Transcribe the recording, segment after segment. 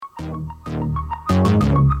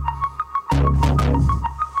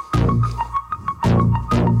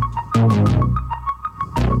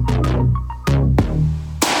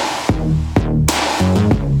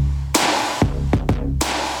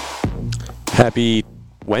Happy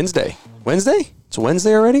Wednesday. Wednesday? It's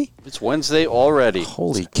Wednesday already? It's Wednesday already.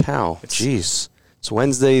 Holy cow. Jeez. It's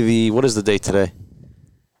Wednesday what is the date today?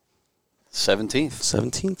 17th.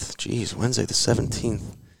 17th? Jeez, Wednesday the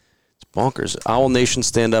 17th. It's bonkers. Owl Nation,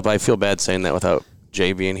 stand up. I feel bad saying that without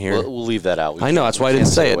Jay being here. We'll leave that out. I know, that's why I didn't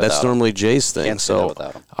say it. That's normally Jay's thing. Can't say that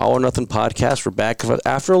without him. All or Nothing podcast. We're back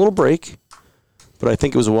after a little break, but I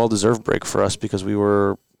think it was a well-deserved break for us because we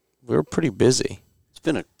were pretty busy. It's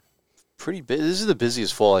been a pretty busy. This is the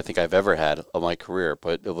busiest fall I think I've ever had of my career.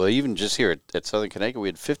 But even just here at Southern Connecticut, we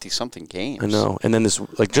had 50-something games. I know. And then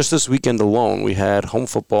just this weekend alone, we had home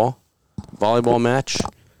football, volleyball match,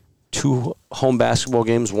 2 home basketball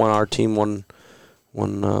games. One our team, one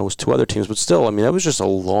was 2 other teams. But still, I mean, that was just a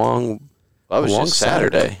long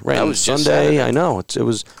Saturday. Right. That And was Sunday. just Saturday. I know. It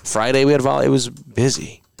was Friday. We had volley. It was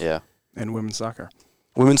busy. Yeah. And women's soccer.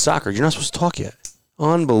 Women's soccer. You're not supposed to talk yet.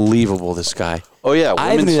 Unbelievable, this guy. Oh yeah,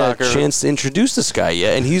 I haven't women's even soccer. had a chance to introduce this guy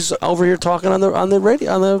yet, and he's over here talking on the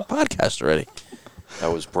radio, on the podcast already. That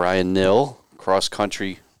was Brian Nill, cross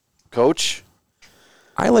country coach.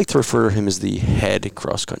 I like to refer to him as the head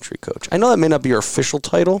cross country coach. I know that may not be your official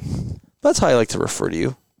title, but that's how I like to refer to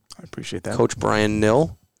you. I appreciate that. Coach Brian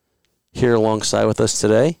Nill, here alongside with us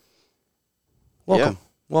today. Welcome. Yeah.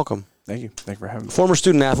 Welcome. Thank you. Thank you for having me. Former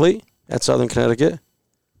student athlete at Southern Connecticut.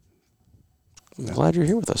 I'm glad you're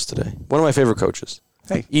here with us today. One of my favorite coaches.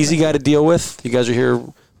 Hey. Easy guy to deal with. You guys are here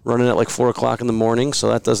running at like 4 o'clock in the morning, so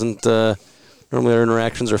that doesn't normally our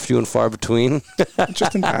interactions are few and far between.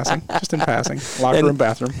 Just in passing. Just in passing. Locker room,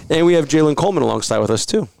 bathroom. And we have Jalen Coleman alongside with us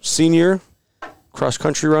too. Senior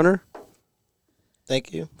cross-country runner.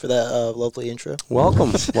 Thank you for that lovely intro.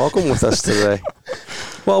 Welcome. Welcome with us today.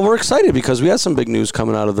 Well, we're excited because we had some big news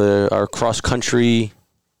coming out of our cross-country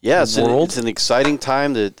Yeah, world. it's an exciting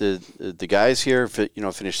time. The guys here,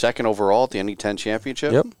 finished second overall at the NE10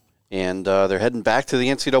 championship. Yep. And they're heading back to the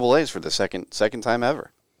NCAA's for the second time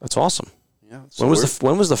ever. That's awesome. Yeah. When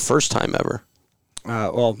was the first time ever?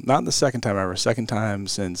 Well, not the second time ever. Second time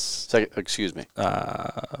since, excuse me.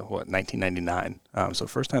 1999. So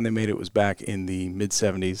first time they made it was back in the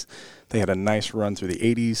mid-'70s. They had a nice run through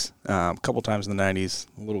the 80s, a couple times in the 90s,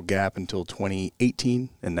 a little gap until 2018,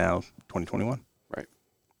 and now 2021. Right.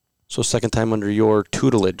 So second time under your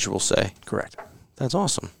tutelage, we'll say. Correct. That's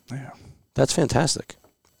awesome. Yeah. That's fantastic.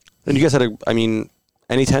 And you guys had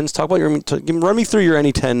NE10s. Talk about run me through your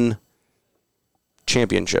NE10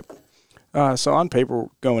 championship. So on paper,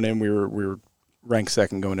 going in, we were ranked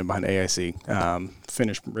second going in behind AIC.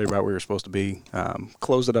 Finished right about where we were supposed to be.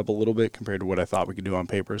 Closed it up a little bit compared to what I thought we could do on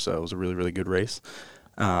paper, so it was a really, really good race.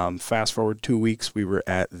 Fast forward 2 weeks, we were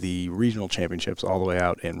at the regional championships all the way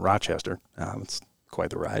out in Rochester. It's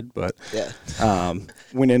quite the ride, but Yeah.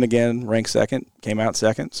 went in again, ranked second, came out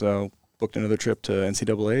second, so booked another trip to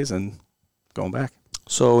NCAA's and going back.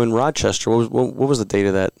 So in Rochester, what was the date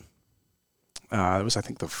of that? It was, I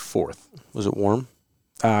think, the 4th. Was it warm?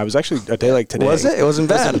 It was actually a day like today. Was it? It wasn't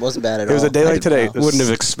bad. It wasn't bad at all. It was a day like today. Wouldn't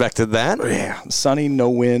have expected that. Yeah, sunny,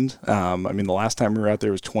 no wind. The last time we were out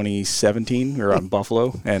there was 2017. We were out in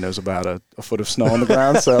Buffalo, and there was about a foot of snow on the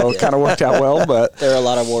ground, so it kind of worked out well. But There are a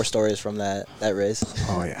lot of war stories from that race.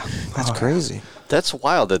 oh yeah, That's crazy. That's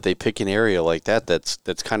wild that they pick an area like that that's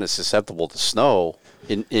kind of susceptible to snow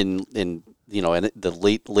in the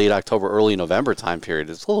late October, early November time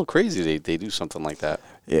period. It's a little crazy they do something like that.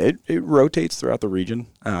 Yeah, it rotates throughout the region.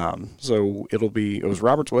 So it was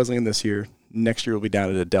Roberts Wesleyan this year. Next year will be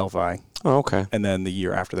down at Adelphi, Oh, okay. and then the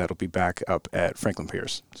year after that will be back up at Franklin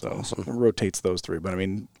Pierce. So Awesome. it rotates those three. But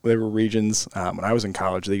there were regions. When I was in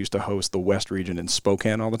college, they used to host the West region in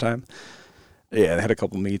Spokane all the time. Yeah, they had a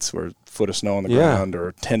couple meets where a foot of snow on the ground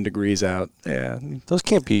or 10 degrees out. Yeah, Those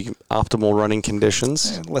can't be optimal running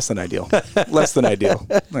conditions. less than ideal. Less than ideal.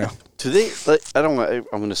 Yeah. Do they? I'm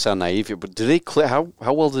going to sound naive here, but do they clear? How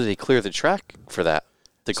well do they clear the track for that?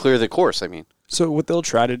 To clear the course, I mean. So what they'll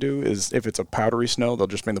try to do is, if it's a powdery snow, they'll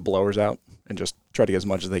just bring the blowers out and just try to get as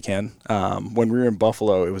much as they can. When we were in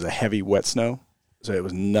Buffalo, it was a heavy wet snow, so it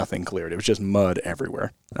was nothing cleared. It was just mud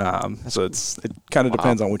everywhere. So it kind of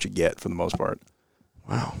depends on what you get for the most part.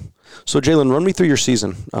 Wow. So Jalen, run me through your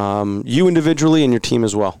season. You individually and your team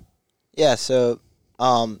as well. Yeah, so,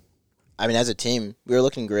 as a team, we were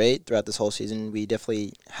looking great throughout this whole season. We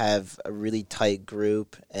definitely have a really tight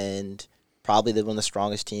group and probably one of the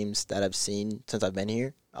strongest teams that I've seen since I've been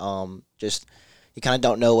here. You kind of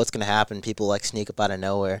don't know what's going to happen. People, sneak up out of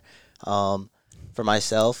nowhere. for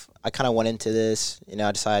myself, I kind of went into this,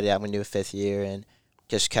 I decided I'm going to do a 5th year and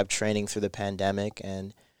just kept training through the pandemic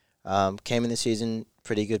and came in the season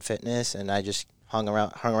pretty good fitness, and I just hung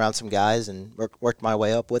around some guys and worked my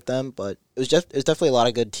way up with them. But it was definitely a lot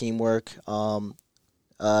of good teamwork. Iona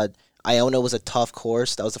was a tough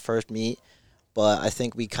course. That was the first meet, but I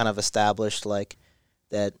think we kind of established like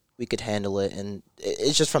that we could handle it, and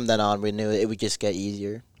it's just from then on we knew it would just get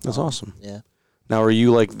easier. That's awesome. Yeah. Now, are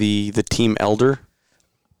you like the team elder?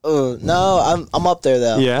 Oh no, I'm up there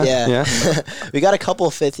though. Yeah. We got a couple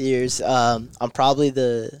of 5th years. I'm probably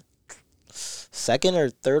the second or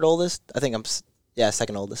third oldest. I think I'm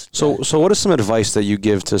second oldest. So what is some advice that you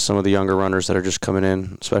give to some of the younger runners that are just coming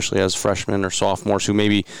in, especially as freshmen or sophomores, who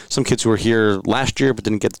maybe some kids who were here last year but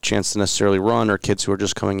didn't get the chance to necessarily run, or kids who are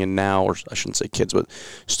just coming in now, or I shouldn't say kids, but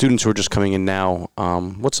students who are just coming in now?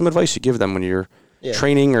 What's some advice you give them when you're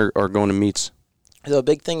training or going to meets? So a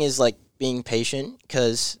big thing is like being patient,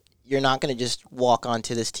 because you're not going to just walk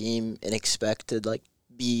onto this team and expect to like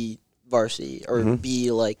be varsity or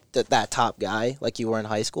be like that top guy like you were in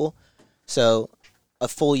high school. So a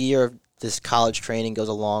full year of this college training goes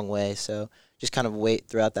a long way. So just kind of wait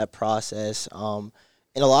throughout that process. And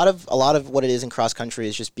a lot of what it is in cross country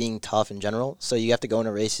is just being tough in general. So you have to go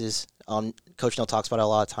into races. Coach Neal talks about it a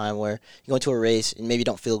lot of time, where you go into a race and maybe you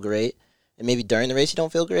don't feel great, and maybe during the race you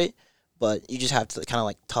don't feel great, but you just have to kind of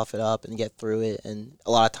like tough it up and get through it. And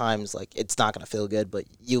a lot of times like it's not going to feel good, but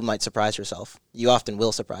you might surprise yourself. You often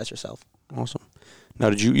will surprise yourself. Awesome. Now,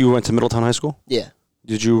 you went to Middletown High School? Yeah.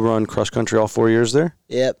 Did you run cross country all 4 years there?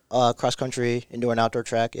 Yep. Cross country, indoor and outdoor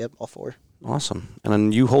track. Yep, all 4. Awesome. And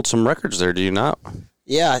then you hold some records there, do you not?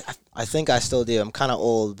 Yeah, I think I still do. I'm kind of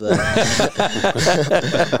old, but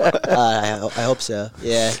I hope so.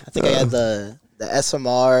 Yeah, I think I had the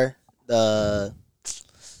SMR, the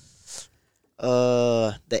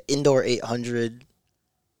indoor 800,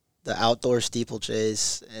 the outdoor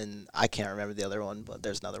steeplechase, and I can't remember the other one, but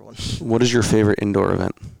there's another one. What is your favorite indoor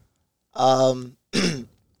event?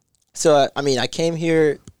 So, I came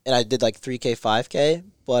here and I did like 3K, 5K,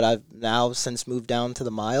 but I've now since moved down to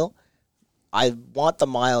the mile. I want the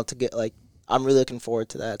mile to get I'm really looking forward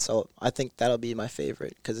to that. So I think that'll be my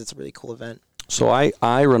favorite because it's a really cool event. So I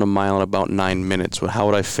run a mile in about 9 minutes, but how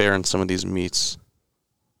would I fare in some of these meets?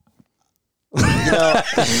 It'd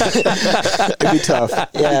be tough.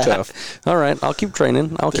 Yeah. It'd be tough. All right, I'll keep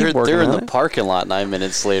training. I'll keep working They're in on the it. parking lot 9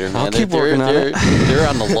 minutes later, man. I'll keep working on it. They're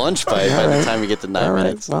on the lunch by the time we get to 9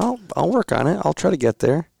 minutes. Well, I'll work on it. I'll try to get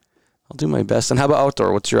there. I'll do my best. And how about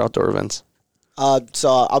outdoor? What's your outdoor events? So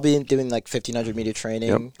I'll be doing 1,500 meter training.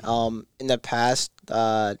 Yep. In the past,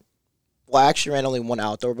 I actually ran only one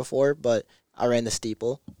outdoor before, but I ran the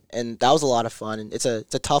steeple, and that was a lot of fun. And it's a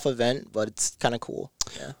tough event, but it's kind of cool.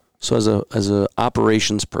 Yeah. So as a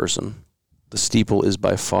operations person, the steeple is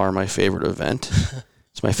by far my favorite event.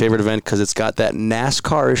 It's my favorite event because it's got that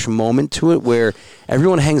NASCAR-ish moment to it where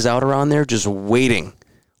everyone hangs out around there just waiting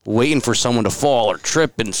for someone to fall or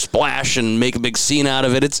trip and splash and make a big scene out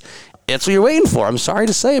of it. It's what you're waiting for. I'm sorry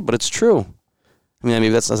to say it, but it's true. Maybe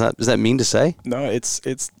does that mean to say? No, it's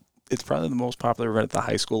probably the most popular event at the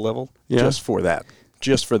high school level. Yeah. Just for that.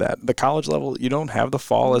 The college level, you don't have the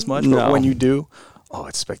fall as much, No. but when you do, oh,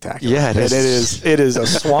 it's spectacular. Yeah, it is. It is a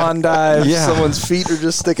swan dive. Yeah. Someone's feet are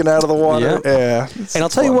just sticking out of the water. Yeah. And I'll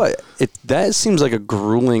tell you what, that seems like a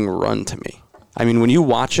grueling run to me. When you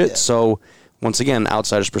watch it, so once again,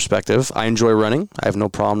 outsider's perspective, I enjoy running. I have no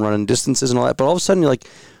problem running distances and all that. But all of a sudden,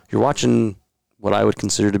 you're watching what I would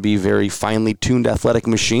consider to be very finely tuned athletic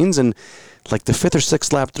machines, and like the 5th or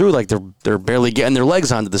 6th lap through, they're barely getting their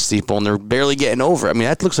legs onto the steeple and they're barely getting over.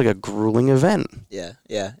 That looks like a grueling event.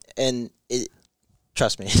 Yeah, and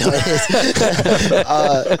trust me, it is.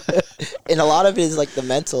 And a lot of it is the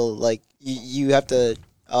mental. You have to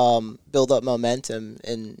build up momentum,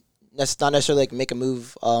 and that's not necessarily make a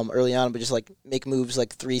move early on, but just make moves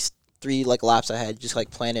three laps ahead. Just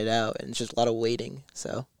plan it out, and it's just a lot of waiting.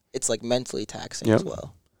 So it's mentally taxing as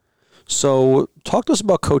well. So talk to us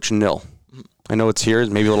about Coach Neal. I know it's here. It's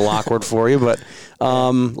maybe a little awkward for you, but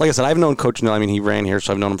like I said, I've known Coach Neal. He ran here,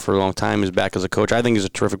 so I've known him for a long time. He's back as a coach. I think he's a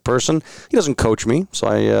terrific person. He doesn't coach me, so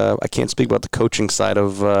I can't speak about the coaching side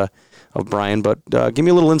of Brian, but give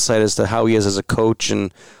me a little insight as to how he is as a coach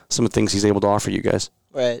and some of the things he's able to offer you guys.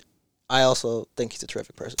 Right. I also think he's a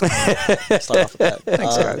terrific person. Start off with that.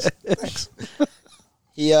 Thanks, guys. Thanks.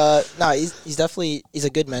 He's definitely a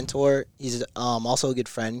good mentor. He's also a good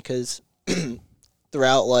friend because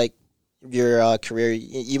throughout your career,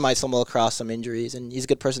 you might stumble across some injuries, and he's a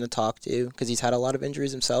good person to talk to because he's had a lot of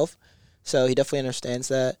injuries himself. So he definitely understands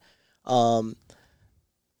that.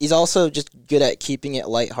 he's also just good at keeping it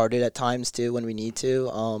lighthearted at times too when we need to.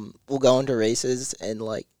 We'll go into races and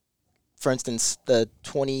like, for instance, the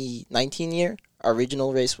 2019 year, our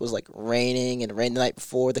regional race was like raining and it rained the night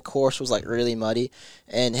before. The course was like really muddy,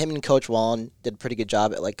 and him and Coach Wallen did a pretty good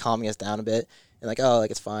job at like calming us down a bit and like, oh, like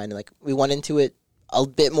it's fine. And like we went into it a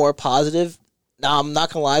bit more positive. Now I'm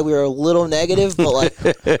not gonna lie, we were a little negative, but like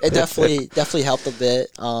it definitely helped a bit.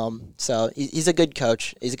 So he's a good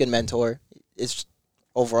coach. He's a good mentor. It's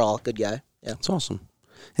overall a good guy. Yeah, that's awesome.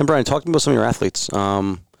 And Brian, talk to me about some of your athletes.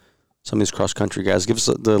 Some of these cross country guys. Give us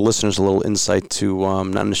the listeners a little insight to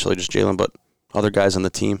not necessarily just Jalen, but other guys on the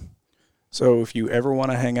team. So if you ever want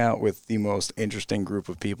to hang out with the most interesting group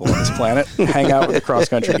of people on this planet, hang out with the cross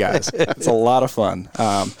country guys. It's a lot of fun.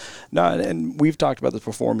 And we've talked about this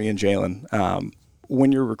before, me and Jalen.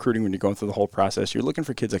 When you're recruiting, when you're going through the whole process, you're looking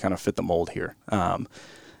for kids that kind of fit the mold here.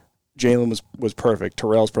 Jalen was perfect.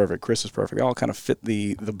 Terrell's perfect. Chris is perfect. They all kind of fit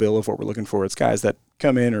the bill of what we're looking for. It's guys that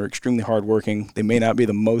come in, are extremely hardworking. They may not be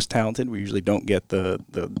the most talented. We usually don't get the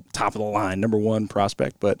top of the line, number one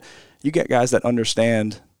prospect, but you get guys that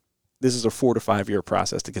understand this is a 4 to 5 year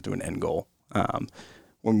process to get to an end goal.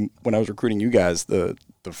 When I was recruiting you guys, the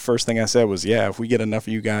first thing I said was, yeah, if we get enough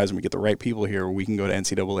of you guys and we get the right people here, we can go to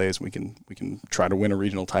NCAAs. We can try to win a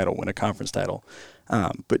regional title, win a conference title.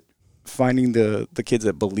 But finding the kids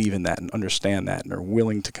that believe in that and understand that and are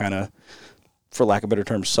willing to kind of, for lack of a better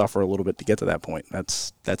term, suffer a little bit to get to that point.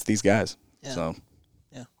 That's these guys. Yeah. So,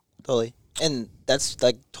 yeah, totally. And that's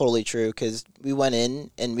like totally true because we went in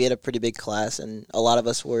and we had a pretty big class and a lot of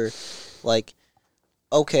us were like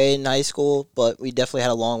okay in high school, but we definitely had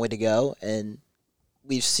a long way to go. And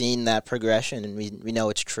we've seen that progression and we know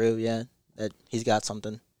it's true, yeah, that he's got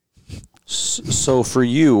something. So for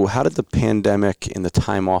you, how did the pandemic and the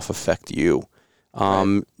time off affect you?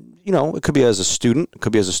 Right. You know, it could be as a student, it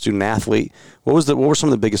could be as a student athlete. What were some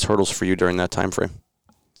of the biggest hurdles for you during that time frame?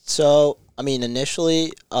 So, I mean,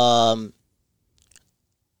 initially I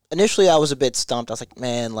was a bit stumped. I was like,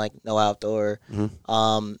 man, like no outdoor.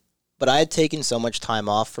 Mm-hmm. But I had taken so much time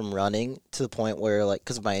off from running to the point where, like,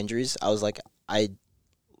 because of my injuries, I was like, I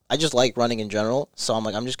just like running in general. So I'm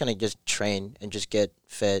like, I'm just going to just train and just get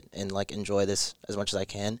fit and, like, enjoy this as much as I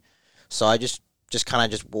can. So I just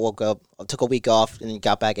kind of woke up, took a week off, and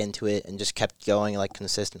got back into it and just kept going, like,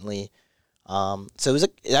 consistently. So it was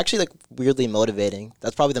actually, like, weirdly motivating.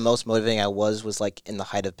 That's probably the most motivating I was like, in the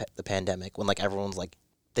height of the pandemic when, like, everyone's, like,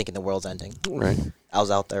 thinking the world's ending. Right. I was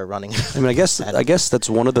out there running. I mean, I guess that's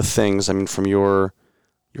one of the things, I mean, from your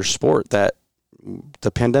sport that the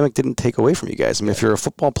pandemic didn't take away from you guys. I mean, if you're a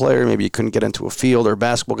football player, maybe you couldn't get into a field, or a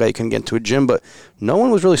basketball guy, you couldn't get into a gym, but no one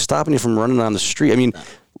was really stopping you from running on the street. I mean,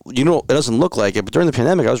 you know, it doesn't look like it, but during the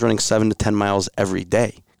pandemic, I was running 7 to 10 miles every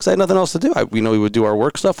day because I had nothing else to do. We would do our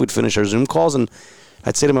work stuff. We'd finish our Zoom calls, and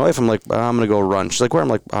I'd say to my wife, I'm like, I'm going to go run. She's like, where? I'm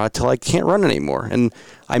like, till I can't run anymore. And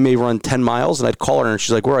I may run 10 miles, and I'd call her, and she's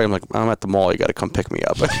like, where are you? I'm like, I'm at the mall. You got to come pick me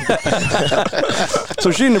up. So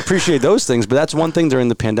she didn't appreciate those things, but that's one thing during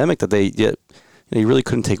the pandemic that you really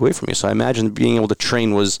couldn't take away from you. So I imagine being able to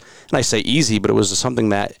train was, and I say easy, but it was something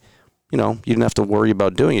that, you know, you didn't have to worry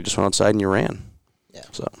about doing. You just went outside and you ran. Yeah.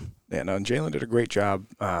 So. Yeah, no, and Jalen did a great job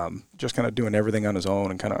just kind of doing everything on his own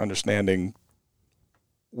and kind of understanding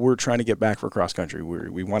we're trying to get back for cross country.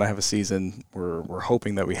 We want to have a season. We're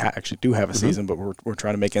hoping that we actually do have a season, but we're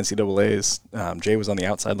trying to make NCAAs. Jay was on the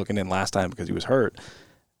outside looking in last time because he was hurt.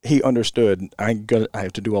 He understood I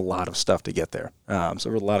have to do a lot of stuff to get there. So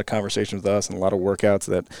there were a lot of conversations with us and a lot of workouts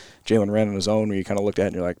that Jalen ran on his own where you kind of looked at it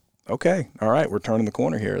and you're like, okay, all right, we're turning the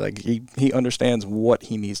corner here. Like he understands what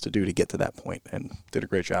he needs to do to get to that point and did a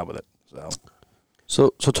great job with it.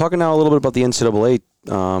 So talking now a little bit about the NCAA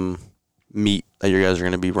meet that you guys are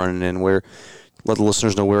going to be running in, where let the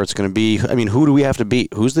listeners know where it's going to be. I mean, who do we have to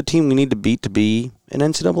beat? Who's the team we need to beat to be an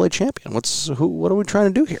NCAA champion? What are we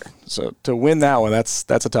trying to do here? So to win that one, that's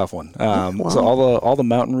a tough one. Wow. So all the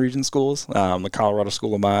mountain region schools, the Colorado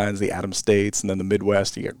School of Mines, the Adams States, and then the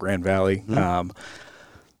Midwest, you got Grand Valley. Mm-hmm.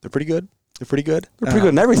 They're pretty good. They're pretty good. They're pretty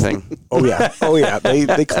good in everything. Oh yeah.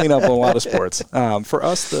 They clean up a lot of sports. For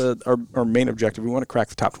us, our main objective, we want to crack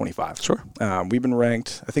the top 25. Sure. We've been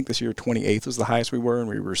ranked, I think this year 28th was the highest we were, and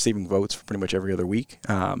we were receiving votes for pretty much every other week.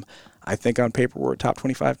 I think on paper we're a top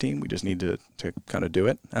 25 team. We just need to kind of do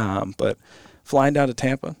it. But flying down to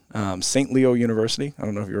Tampa, St. Leo University. I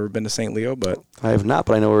don't know if you've ever been to St. Leo, but I have not,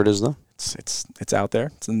 but I know where it is though. It's out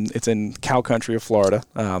there. It's in cow country of Florida.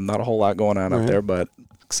 Not a whole lot going on up there, but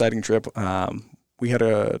exciting trip. We had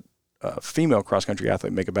a female cross-country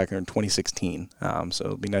athlete make it back there in 2016, so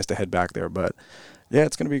it'll be nice to head back there. But, yeah,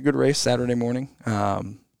 it's going to be a good race Saturday morning.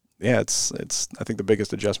 It's I think the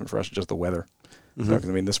biggest adjustment for us is just the weather. So, 'cause,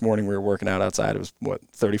 I mean, this morning we were working out outside. It was,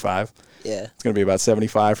 35? Yeah. It's going to be about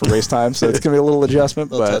 75 for race time, so it's going to be a little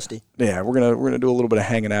adjustment. A little but toasty. yeah, we're gonna do a little bit of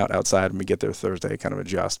hanging out outside when we get there Thursday, kind of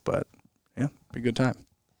adjust. But yeah, be a good time.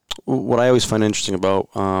 What I always find interesting about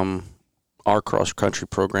our cross-country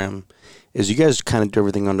program is you guys kind of do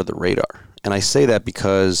everything under the radar. And I say that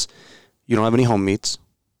because you don't have any home meets.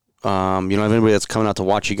 You don't have anybody that's coming out to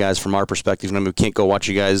watch you guys from our perspective. I mean, we can't go watch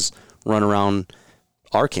you guys run around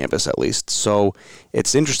our campus, at least. So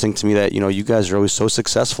it's interesting to me that, you guys are always so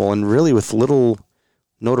successful and really with little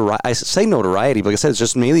notoriety. I say notoriety, but like I said, it's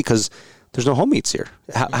just mainly because there's no home meets here.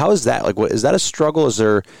 How is that? Like, what is that a struggle? Is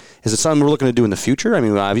it something we're looking to do in the future? I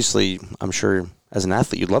mean, obviously, I'm sure as an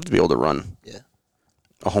athlete, you'd love to be able to run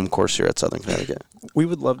a home course here at Southern Connecticut. We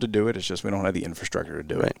would love to do it. It's just we don't have the infrastructure to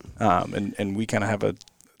do it. And we kind of have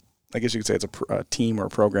I guess you could say it's a team or a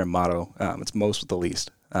program motto. It's most with the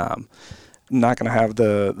least. Not going to have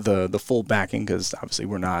the full backing because obviously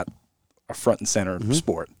we're not a front and center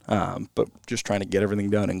sport, but just trying to get everything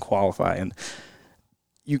done and qualify. And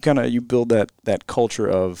you build that culture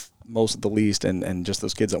of most of the least and just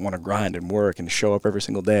those kids that want to grind and work and show up every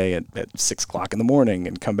single day at 6 o'clock in the morning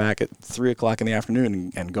and come back at 3 o'clock in the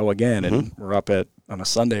afternoon and go again. And we're up on a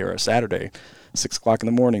Sunday or a Saturday, 6 o'clock in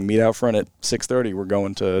the morning, meet out front at 6:30. We're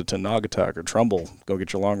going to Naugatuck or Trumbull, go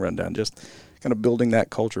get your long run done. Just kind of building that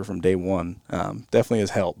culture from day one definitely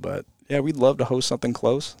has helped. But yeah, we'd love to host something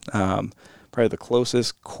close. Probably the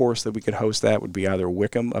closest course that we could host that would be either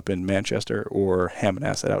Wickham up in Manchester or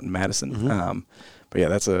Hammonasset out in Madison. But yeah,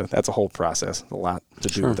 that's a whole process. A lot to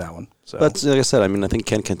do with that one. So That's like I said. I mean, I think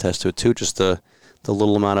Ken can attest to it too. Just the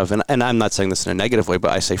little amount of, and I'm not saying this in a negative way,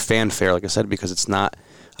 but I say fanfare, like I said, because it's not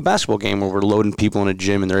a basketball game where we're loading people in a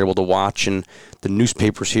gym and they're able to watch, and the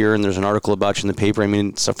newspaper's here and there's an article about you in the paper. I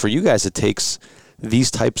mean, so for you guys, it takes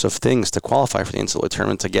these types of things to qualify for the NCAA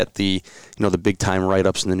tournament, to get the the big time write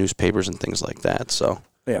ups in the newspapers and things like that. So.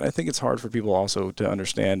 Yeah, and I think it's hard for people also to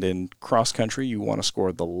understand in cross country, you want to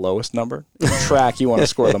score the lowest number. In track, you want to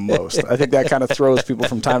score the most. I think that kind of throws people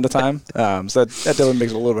from time to time. So that definitely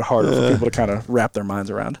makes it a little bit harder for people to kind of wrap their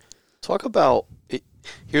minds around. Talk about it.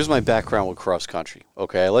 Here's my background with cross country.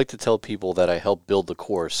 Okay, I like to tell people that I helped build the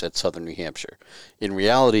course at Southern New Hampshire. In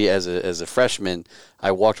reality, as a freshman,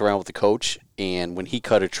 I walked around with the coach, and when he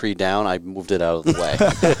cut a tree down, I moved it out of the way.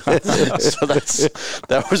 So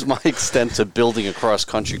that was my extent to building a cross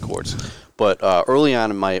country course. But early on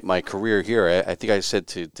in my career here, I think I said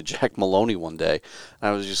to Jack Maloney one day, I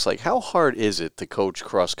was just like, how hard is it to coach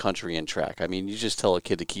cross country and track? I mean, you just tell a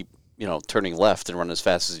kid to keep turning left and run as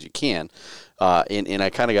fast as you can. And I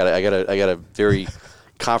kind of got a very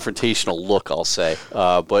confrontational look, I'll say.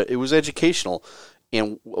 But it was educational.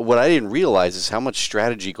 And what I didn't realize is how much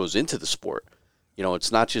strategy goes into the sport.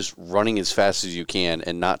 It's not just running as fast as you can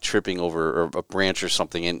and not tripping over a branch or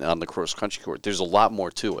something on the cross country court. There's a lot more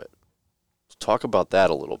to it. Talk about that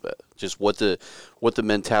a little bit. Just what the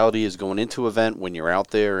mentality is going into an event when you're out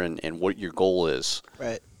there, and what your goal is,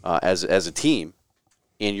 Right. As a team,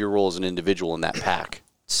 and your role as an individual in that pack.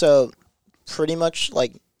 So pretty much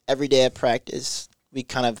like every day at practice, we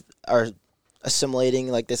kind of are assimilating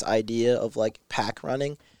like this idea of like pack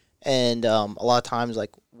running. And a lot of times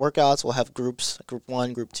like workouts will have groups, group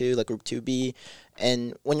 1, group 2, like group 2B.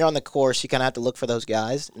 And when you're on the course, you kind of have to look for those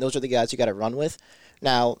guys. And those are the guys you got to run with.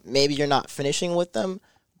 Now, maybe you're not finishing with them,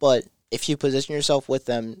 but if you position yourself with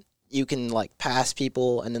them, you can like pass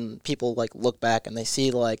people, and then people like look back and they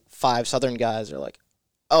see like 5 Southern guys. They're like,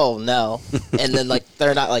 oh no. And then like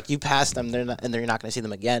they're not like, you pass them, they're not, and you're not going to see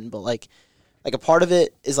them again. But like a part of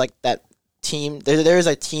it is like that team. There is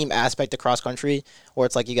a team aspect to cross country where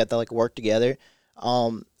it's like you got to like work together.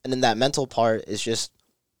 And then that mental part is just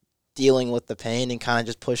dealing with the pain and kind of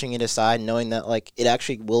just pushing it aside, knowing that like it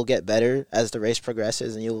actually will get better as the race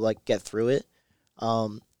progresses and you'll like get through it.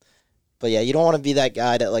 But yeah, you don't want to be that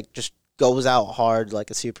guy that like just goes out hard like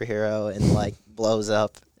a superhero and like blows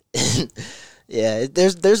up. Yeah,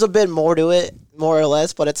 there's a bit more to it, more or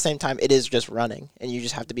less, but at the same time, it is just running, and you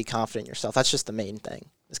just have to be confident in yourself. That's just the main thing,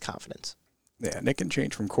 is confidence. Yeah, and it can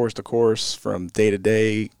change from course to course, from day to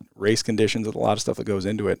day, race conditions, and a lot of stuff that goes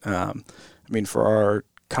into it. I mean, for our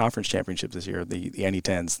conference championships this year, the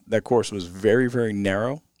NE10s, that course was very, very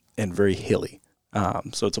narrow and very hilly.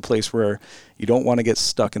 So it's a place where you don't want to get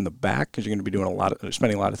stuck in the back because you're going to be doing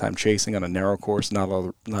spending a lot of time chasing on a narrow course, not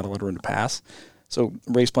a lot of room to pass. So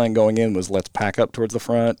race plan going in was, let's pack up towards the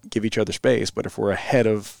front, give each other space. But if we're ahead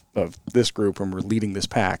of this group and we're leading this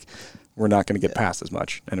pack, we're not going to get past as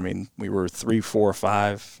much. And I mean, we were 3, 4,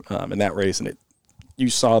 5 in that race, and you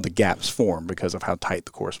saw the gaps form because of how tight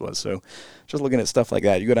the course was. So just looking at stuff like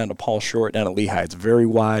that, you go down to Paul Short, down at Lehigh, it's very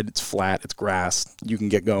wide, it's flat, it's grass. You can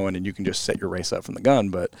get going and you can just set your race up from the gun,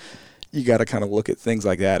 but you got to kind of look at things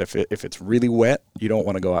like that. If it's really wet, you don't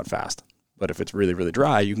want to go out fast. But if it's really, really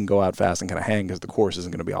dry, you can go out fast and kind of hang because the course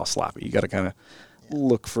isn't going to be all sloppy. You got to kind of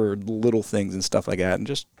look for little things and stuff like that and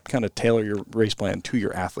just kind of tailor your race plan to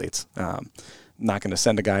your athletes. Not going to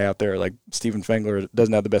send a guy out there like Steven Fengler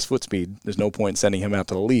doesn't have the best foot speed. There's no point in sending him out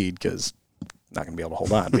to the lead because not going to be able to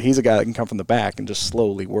hold on. But he's a guy that can come from the back and just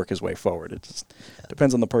slowly work his way forward. It just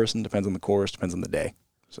depends on the person, depends on the course, depends on the day.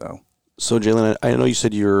 So Jalen, I know you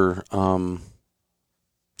said you're a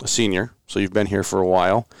senior, so you've been here for a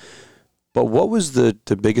while. But what was the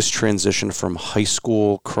biggest transition from high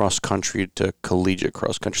school cross country to collegiate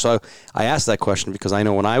cross country? So I asked that question because I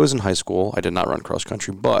know when I was in high school, I did not run cross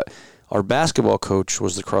country, but our basketball coach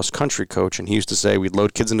was the cross country coach, and he used to say we'd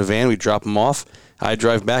load kids in the van, we'd drop them off, I'd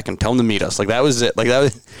drive back and tell them to meet us. Like that was it. Like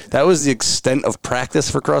that was the extent of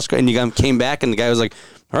practice for cross country. And you came back, and the guy was like,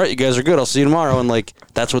 "All right, you guys are good. I'll see you tomorrow." And like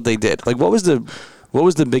that's what they did. Like what was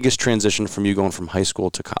the biggest transition from you going from high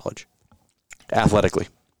school to college, athletically?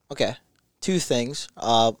 Okay, two things.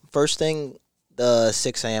 First thing, the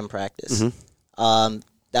 6 a.m. practice.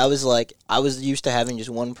 That was like, I was used to having just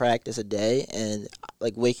one practice a day, and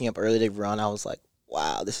like waking up early to run, I was like,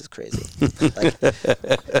 wow, this is crazy. Like,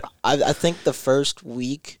 I think the first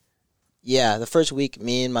week,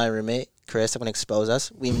 me and my roommate, Chris, I'm going to expose us,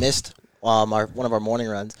 we missed one of our morning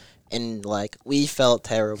runs, and like we felt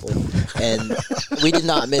terrible, and we did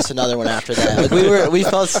not miss another one after that. Like we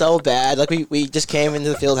felt so bad. Like we just came into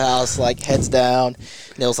the field house like heads down,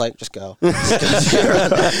 and it was like just go.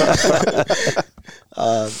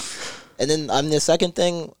 And then the second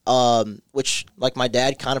thing, which like my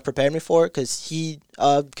dad kind of prepared me for, because he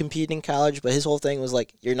competed in college, but his whole thing was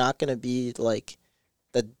like, you're not gonna be like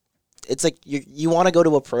it's like you want to go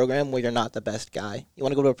to a program where you're not the best guy. You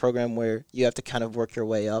want to go to a program where you have to kind of work your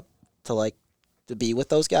way up to be with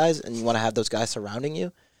those guys, and you want to have those guys surrounding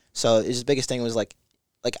you. So his biggest thing was like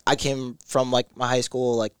I came from like my high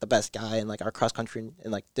school, like the best guy in like our cross country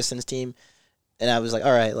and like distance team. And I was like,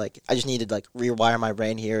 all right, like I just need to like rewire my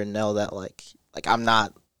brain here and know that like I'm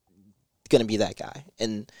not gonna be that guy.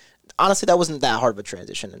 And honestly, that wasn't that hard of a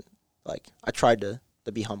transition. And like I tried to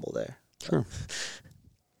be humble there. Sure.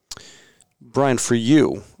 Brian, for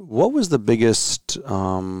you, what was the biggest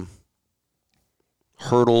hurdle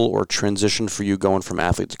or transition for you going from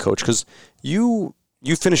athlete to coach? Because you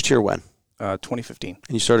finished here when? 2015.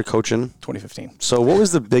 And you started coaching? 2015. So what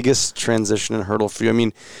was the biggest transition and hurdle for you? I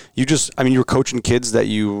mean, you were coaching kids that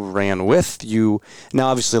you ran with. Now,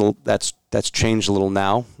 obviously, that's changed a little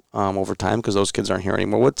now over time because those kids aren't here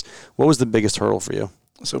anymore. What was the biggest hurdle for you?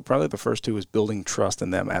 So probably the first two was building trust in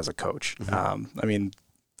them as a coach. Mm-hmm. I mean,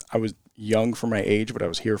 I was young for my age, but I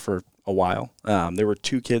was here for a while. There were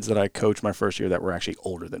two kids that I coached my first year that were actually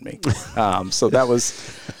older than me. So that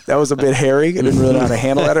was a bit hairy. I didn't really know how to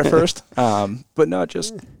handle that at first. But no,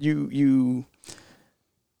 just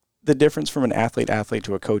the difference from an athlete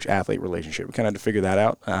to a coach-athlete relationship. We kind of had to figure that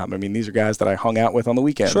out. I mean, these are guys that I hung out with on the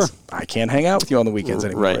weekends. Sure. I can't hang out with you on the weekends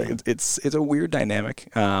anymore. Right. It's a weird dynamic.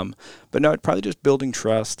 But no, probably just building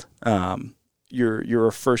trust. You're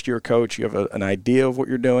a first-year coach. You have an idea of what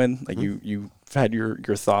you're doing. Like you've had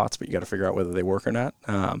your thoughts, but you got to figure out whether they work or not.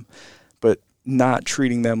 But not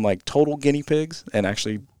treating them like total guinea pigs and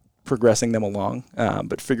actually progressing them along,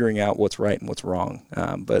 but figuring out what's right and what's wrong.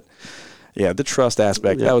 But yeah, the trust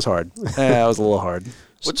aspect, that was hard. That was a little hard.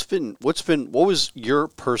 What was your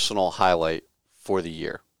personal highlight for the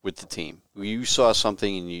year with the team? You saw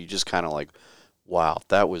something and you just kind of like, wow,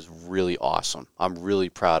 that was really awesome. I'm really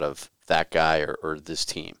proud of that guy or this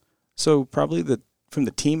team. So probably from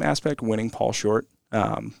the team aspect, winning Paul Short,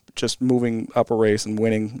 just moving up a race and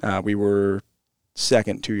winning. We were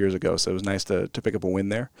second 2 years ago, so it was nice to pick up a win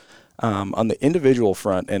there. On the individual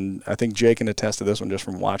front, and I think Jay can attest to this one just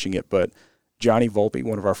from watching it, but Johnny Volpe,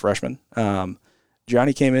 one of our freshmen,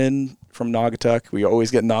 Johnny came in from Naugatuck. We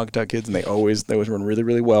always get Naugatuck kids, and they always run really,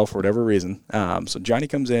 really well for whatever reason. So Johnny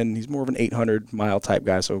comes in. He's more of an 800-mile type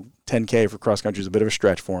guy, so 10K for cross-country is a bit of a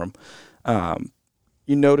stretch for him.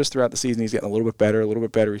 You notice throughout the season he's getting a little bit better.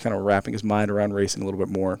 He's kind of wrapping his mind around racing a little bit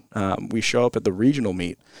more. We show up at the regional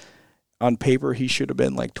meet. On paper, he should have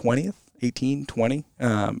been like 20th, 18, 20.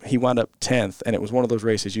 He wound up 10th, and it was one of those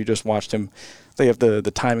races you just watched him. They have the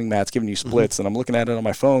timing mats giving you splits, and I'm looking at it on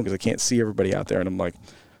my phone because I can't see everybody out there, and I'm like,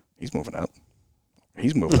 he's moving up.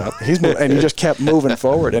 He's moving up. And he just kept moving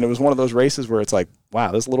forward, and it was one of those races where it's like,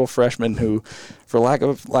 wow, this little freshman who, for lack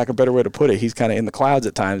of a better way to put it, he's kind of in the clouds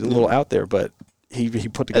at times, a little out there, but he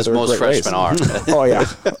put together As a most great freshmen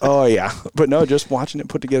race. are. Oh yeah. But no, just watching it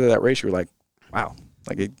put together that race, you're like, wow,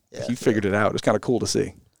 like he figured it out. It's kind of cool to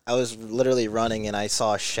see. I was literally running and I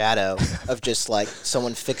saw a shadow of just like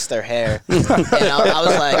someone fixed their hair, and I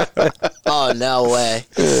was like, "Oh no way,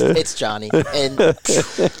 it's Johnny!" And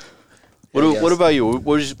what about you?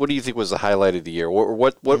 What do you think was the highlight of the year?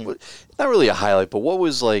 What not really a highlight, but what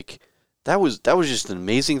was like that was just an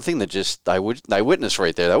amazing thing that just I witnessed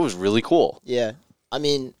right there. That was really cool. Yeah, I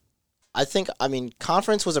mean,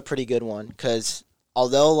 conference was a pretty good one because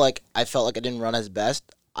although like I felt like I didn't run as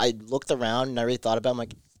best, I looked around and I really thought about it, I'm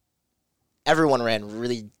like, everyone ran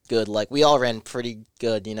really good. Like, we all ran pretty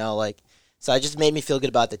good, you know? Like, so it just made me feel good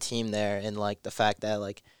about the team there and, like, the fact that,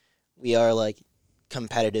 like, we are, like,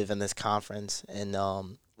 competitive in this conference and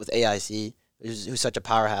with AIC, who's such a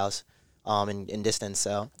powerhouse in distance.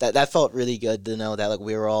 So that felt really good to know that, like,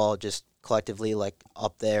 we were all just collectively, like,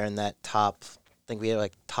 up there in that top, I think we had,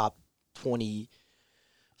 like, top 22.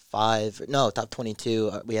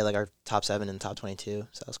 We had, like, our top 7 and top 22,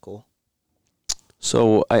 so that was cool.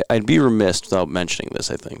 So I'd be remiss without mentioning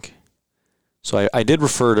this, I think. So I did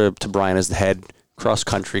refer to Brian as the head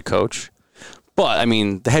cross-country coach. But, I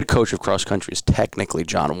mean, the head coach of cross-country is technically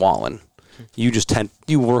John Wallen. You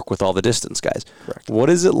work with all the distance guys. Correct.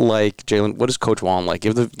 What is it like, Jalen? What is Coach Wallen like?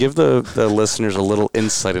 Give the listeners a little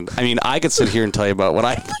insight. I mean, I could sit here and tell you about what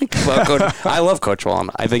I think about Coach. I love Coach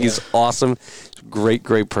Wallen. I think he's awesome. He's a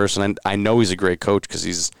great person. And I know he's a great coach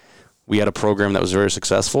because we had a program that was very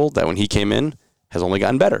successful that when he came in, has only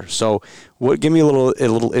gotten better. So, give me a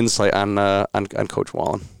little insight on Coach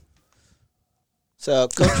Wallen. So,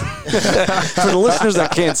 Coach, for the listeners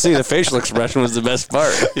that can't see, the facial expression was the best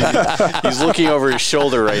part. He's looking over his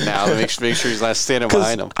shoulder right now to make sure he's not standing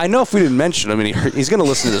behind him. I know if we didn't mention him, and he's going to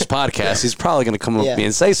listen to this podcast, he's probably going to come up with me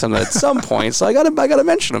and say something at some point. So I got to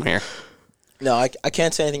mention him here. No, I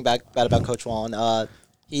can't say anything bad about Coach Wallen.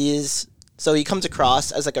 He comes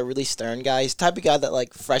across as like a really stern guy. He's the type of guy that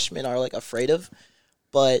like freshmen are like afraid of.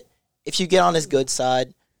 But if you get on his good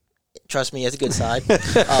side, trust me, he has a good side.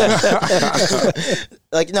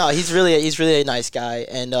 He's really a nice guy.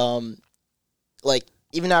 And like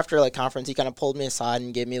even after like conference, he kind of pulled me aside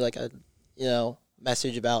and gave me like a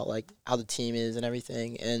message about like how the team is and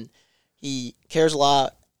everything. And he cares a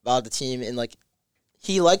lot about the team and like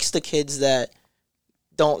he likes the kids that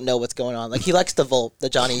don't know what's going on. Like he likes the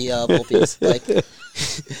Johnny Volpes. Like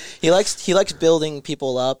he likes building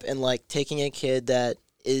people up and like taking a kid that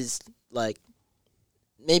is like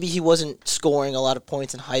maybe he wasn't scoring a lot of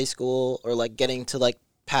points in high school or like getting to like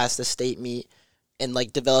past the state meet and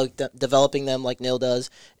like developing them like Nil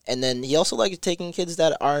does. And then he also likes taking kids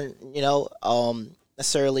that aren't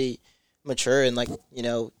necessarily mature in like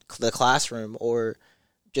the classroom or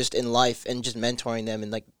just in life and just mentoring them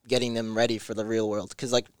and like getting them ready for the real world.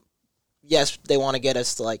 Because like, yes, they want to get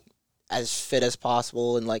us to like as fit as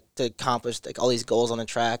possible and like to accomplish like all these goals on the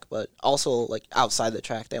track, but also like outside the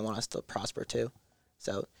track, they want us to prosper too.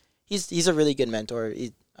 So he's a really good mentor.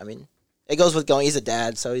 It goes with going. He's a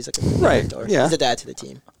dad, so he's like a good mentor. Yeah. He's a dad to the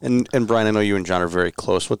team. And Brian, I know you and John are very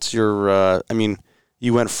close. What's your?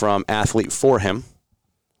 You went from athlete for him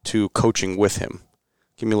to coaching with him.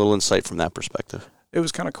 Give me a little insight from that perspective. It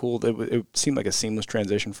was kind of cool. It seemed like a seamless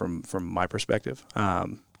transition from my perspective.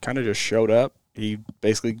 Kind of just showed up. He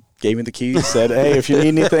basically gave me the keys, said, hey, if you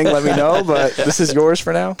need anything, let me know, but this is yours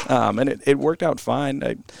for now. And it worked out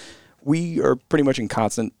fine. We are pretty much in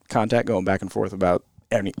constant contact going back and forth about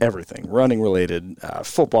everything, running related,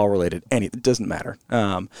 football related, it doesn't matter.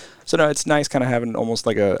 So no, it's nice kind of having almost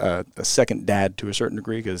like a second dad to a certain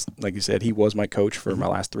degree because, like you said, he was my coach for my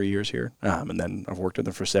last 3 years here, and then I've worked with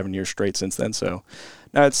him for 7 years straight since then. So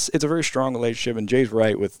no, it's a very strong relationship, and Jay's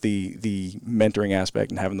right with the mentoring aspect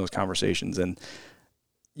and having those conversations. And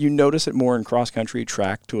you notice it more in cross-country,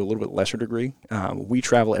 track to a little bit lesser degree. We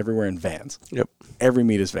travel everywhere in vans. Yep. Every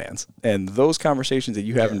meet is vans. And those conversations that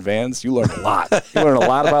you have in vans, you learn a lot. You learn a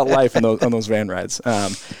lot about life on those van rides.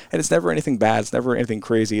 And it's never anything bad. It's never anything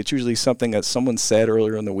crazy. It's usually something that someone said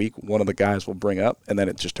earlier in the week, one of the guys will bring up, and then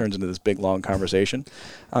it just turns into this big, long conversation.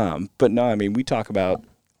 But no, we talk about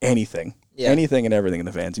anything. Yeah. Anything and everything in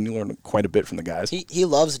the vans, and you learn quite a bit from the guys. He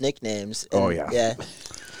loves nicknames. Oh, yeah. Yeah.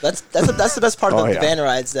 That's the best part of the van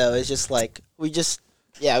rides, though. Is just like we just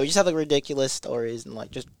have like ridiculous stories and like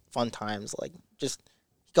just fun times. Like just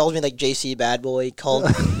he calls me like JC Bad Boy.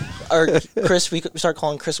 Or Chris. We start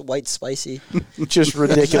calling Chris White Spicy. Just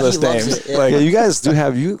ridiculous names. It, yeah. Like you guys do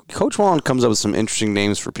have Coach Wallen comes up with some interesting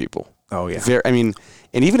names for people. Oh yeah. And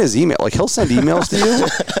even his email, like he'll send emails to you.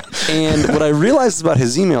 And what I realized about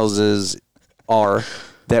his emails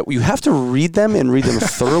that you have to read them and read them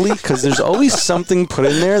thoroughly because there's always something put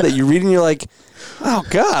in there that you read and you're like, oh,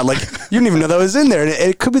 God, like, you didn't even know that was in there. And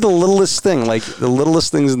it could be the littlest thing, like the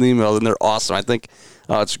littlest things in the email, and they're awesome. I think,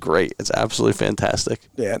 it's great. It's absolutely fantastic.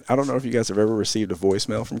 Yeah, I don't know if you guys have ever received a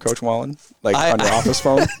voicemail from Coach Wallen, like on your office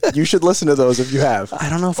phone. You should listen to those if you have. I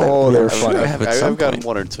don't know if they're funny. I've gotten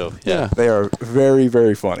one or two. Yeah. They are very,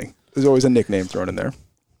 very funny. There's always a nickname thrown in there.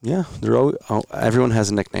 Yeah, they're always, everyone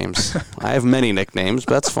has nicknames. I have many nicknames,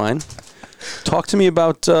 but that's fine. Talk to me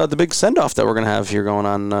about the big send-off that we're going to have here going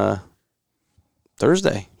on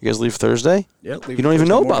Thursday. You guys leave Thursday? Yeah. You don't even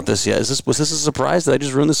know about this yet. Was this a surprise? Did I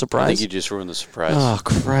just ruin the surprise? I think you just ruined the surprise. Oh,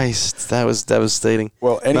 Christ. That was devastating.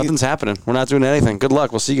 Well, nothing's happening. We're not doing anything. Good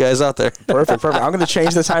luck. We'll see you guys out there. Perfect. I'm going to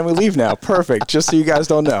change the time we leave now. Perfect. Just so you guys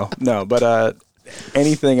don't know. No, but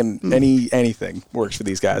anything and anything works for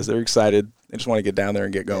these guys. They're excited. They just want to get down there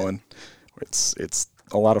and get going. It's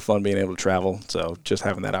a lot of fun being able to travel. So just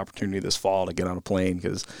having that opportunity this fall to get on a plane,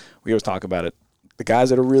 because we always talk about it. The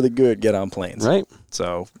guys that are really good get on planes. Right.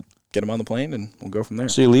 So get them on the plane and we'll go from there.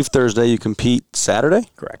 So you leave Thursday. You compete Saturday?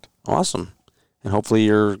 Correct. Awesome. And hopefully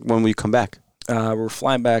when will you come back? We're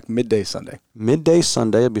flying back midday Sunday. Midday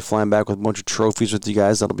Sunday. I'll be flying back with a bunch of trophies with you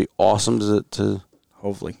guys. That'll be awesome to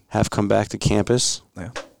hopefully have come back to campus.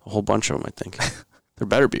 Yeah. A whole bunch of them, I think. There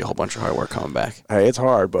better be a whole bunch of hard work coming back. Hey, it's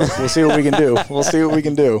hard, but we'll see what we can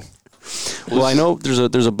do. Well, I know there's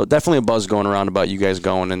definitely a buzz going around about you guys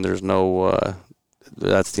going, and there's no.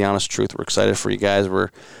 That's the honest truth. We're excited for you guys. We're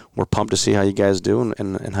pumped to see how you guys do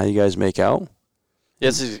and how you guys make out. Yeah,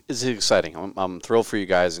 it's exciting. I'm thrilled for you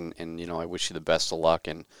guys, and I wish you the best of luck.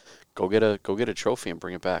 And go get a trophy and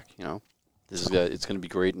bring it back. This is it's going to be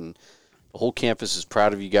great, and the whole campus is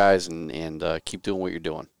proud of you guys, and keep doing what you're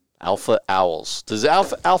doing. Alpha Owls. Does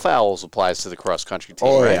Alpha Owls applies to the cross country team?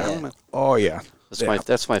 Oh, right? yeah. Oh yeah.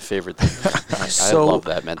 That's my favorite thing. I love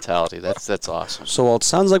that mentality. That's awesome. So while it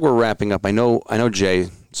sounds like we're wrapping up, I know Jay.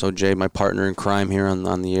 So Jay, my partner in crime here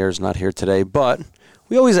on the air, is not here today, but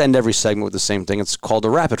we always end every segment with the same thing. It's called a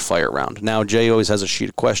rapid fire round. Now Jay always has a sheet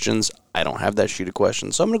of questions. I don't have that sheet of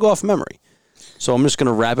questions, so I'm going to go off memory. So I'm just going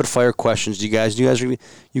to rapid fire questions. You guys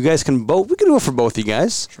can vote. We can do it for both of you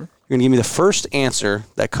guys. Sure. You're going to give me the first answer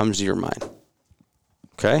that comes to your mind.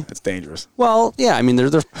 Okay? It's dangerous. Well, yeah, I mean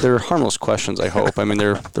they're harmless questions, I hope. I mean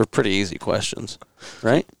they're pretty easy questions.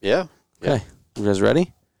 Right? Yeah. Okay. You guys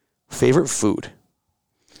ready? Favorite food?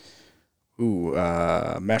 Ooh,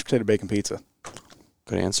 mashed potato bacon pizza.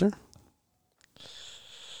 Good answer.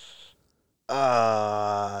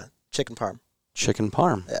 Chicken parm. Chicken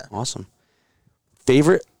parm. Yeah. Awesome.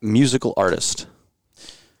 Favorite musical artist?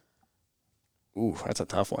 Ooh, that's a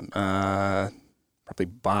tough one. Probably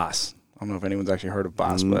Boss. I don't know if anyone's actually heard of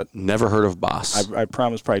Boss, but Never heard of Boss. I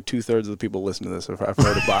promise probably 2/3 of the people listening to this have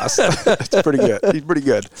heard of Boss. It's pretty good. He's pretty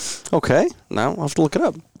good. Okay. Now I'll have to look it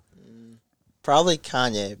up. Probably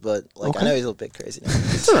Kanye, but Okay. I know he's a little bit crazy now.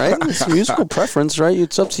 It's all right. It's musical preference, right?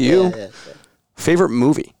 It's up to you. Yeah. Favorite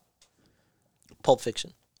movie? Pulp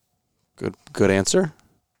Fiction. Good answer.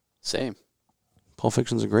 Same. Pulp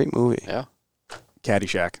Fiction's a great movie. Yeah.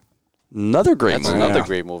 Caddyshack. Another great That's movie. another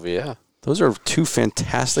great movie. Yeah. Those are two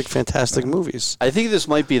fantastic movies. I think this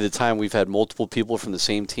might be the time we've had multiple people from the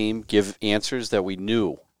same team give answers that we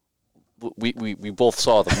knew. We both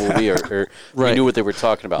saw the movie or Right. we knew what they were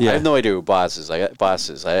talking about. Yeah. I have no idea who Boss is. I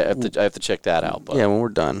have to check that out. But Yeah, when we're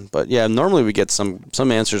done. But yeah, normally we get some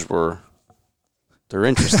answers they're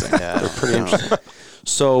interesting. Yeah. They're pretty interesting.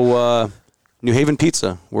 So New Haven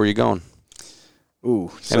Pizza, where are you going?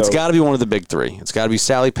 Ooh. And it's got to be one of the big three. It's got to be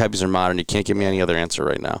Sally, Pepe's, or Modern. You can't give me any other answer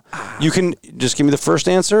right now. You can just give me the first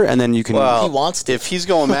answer, and then you can... well, He wants to. if he's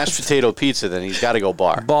going mashed potato pizza, then he's got to go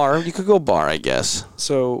bar. Bar. You could go bar, I guess.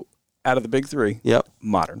 So out of the big three, Yep.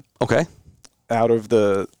 Modern. Okay. Out of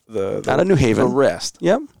the Out of New Haven. the rest,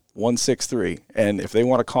 Yep. 163. And if they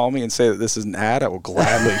want to call me and say that this is an ad, I will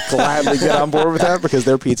gladly get on board with that, because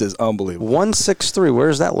their pizza is unbelievable. 163. Where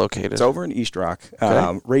is that located? It's over in East Rock,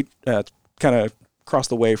 Okay. right kind of across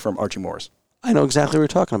the way from Archie Moore's. I know exactly what you're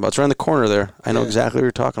talking about. It's right in the corner there. I know exactly what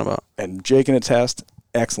you're talking about. And Jake can attest,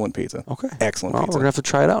 excellent pizza. Okay. Excellent Well, pizza. we're going to have to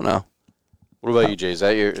try it out now. What about you, Jay? Is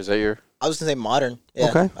that your? I was gonna say Modern. Yeah.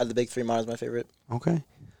 Okay. Out of the big three, Modern's my favorite. Okay.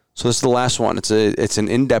 So this is the last one. It's an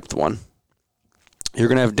in-depth one. You're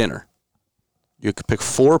going to have dinner. You could pick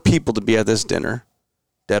 4 people to be at this dinner,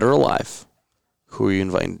 dead or alive. Who are you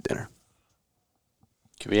inviting to dinner?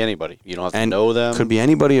 Could be anybody. You don't have to And know them. Could be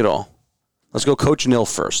anybody at all. Let's go Coach Nil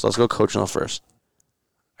first. I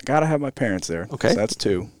got to have my parents there. Okay. So that's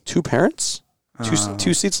 2. 2 parents?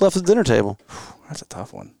 Two seats left at the dinner table. That's a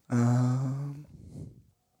tough one.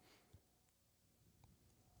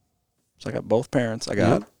 So I got both parents. I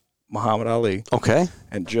got Muhammad Ali, Okay.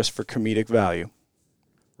 and just for comedic value,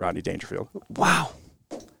 Rodney Dangerfield. Wow.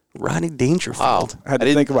 Rodney Dangerfield. Wow. I had to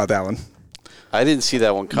didn't- think about that one. I didn't see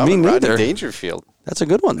that one coming. Me Rodney neither. Dangerfield. That's a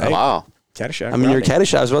good one, though. Wow. Caddyshack. I mean, you're a Rodney.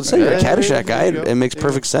 Caddyshack. I was about to say, you're a Yeah, Caddyshack guy. there you go. It makes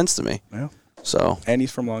perfect sense to me. Yeah. So, And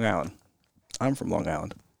he's from Long Island. I'm from Long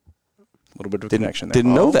Island. A little bit of a didn't, connection there.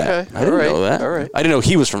 didn't know Okay. that. I didn't All right. know that. All right. I didn't know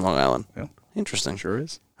he was from Long Island. Yeah. Interesting. Sure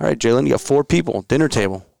is. All right, Jalen, you got 4 people, dinner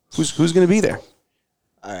table. Who's going to be there?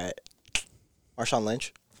 All right. Marshawn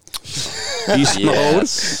Lynch. Beast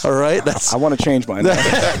Yes. mode. All right, that's I want to change mine. no,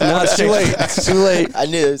 it's too late. It's too late. I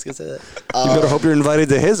knew I was gonna say that. You better hope you're invited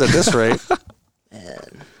to his at this rate.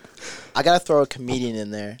 Man. I gotta throw a comedian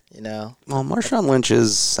in there. You know. Well, Marshawn Lynch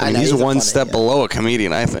is. I I mean, know, he's he's a one funny, step yeah. below a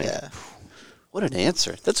comedian, I think. Yeah. What an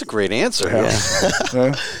answer. That's a great answer. Yeah.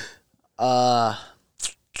 Yeah.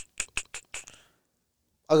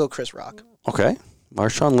 I'll go Chris Rock, Okay.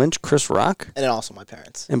 Marshawn Lynch, Chris Rock, and then also my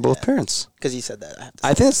parents. and both parents. Because he said that. I have to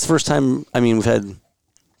I think that's the first time. I mean, we've had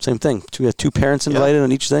same thing. We had 2 parents invited on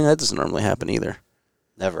each thing. That doesn't normally happen either.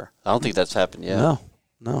 Never. I don't think that's happened yet. No,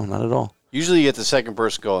 not at all. Usually you get the second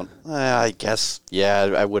person going, I guess, yeah,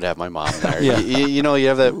 I would have my mom there. Yeah. You know, you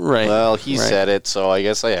have that, Right. well, he Right. said it, so I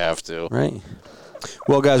guess I have to. Right.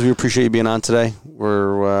 Well, guys, we appreciate you being on today.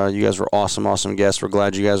 You guys were awesome guests. We're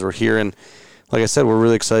glad you guys were here, and like I said, we're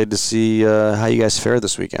really excited to see how you guys fare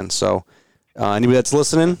this weekend. So, anybody that's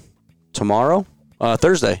listening, tomorrow,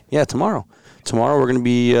 Thursday, tomorrow we're going to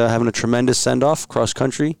be having a tremendous send off cross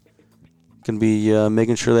country. Going to be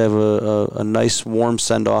making sure they have a nice warm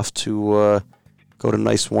send off to go to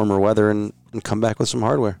nice warmer weather and come back with some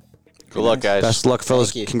hardware. Good luck, guys. Best of luck,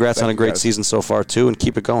 fellas. Thank you. Congrats on a Thank you, great guys. season so far too, and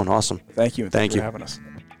keep it going. Awesome. Thank you. And Thank thank you you. for having us.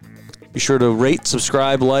 Be sure to rate,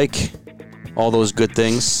 subscribe, like, all those good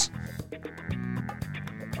things.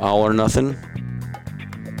 All or nothing.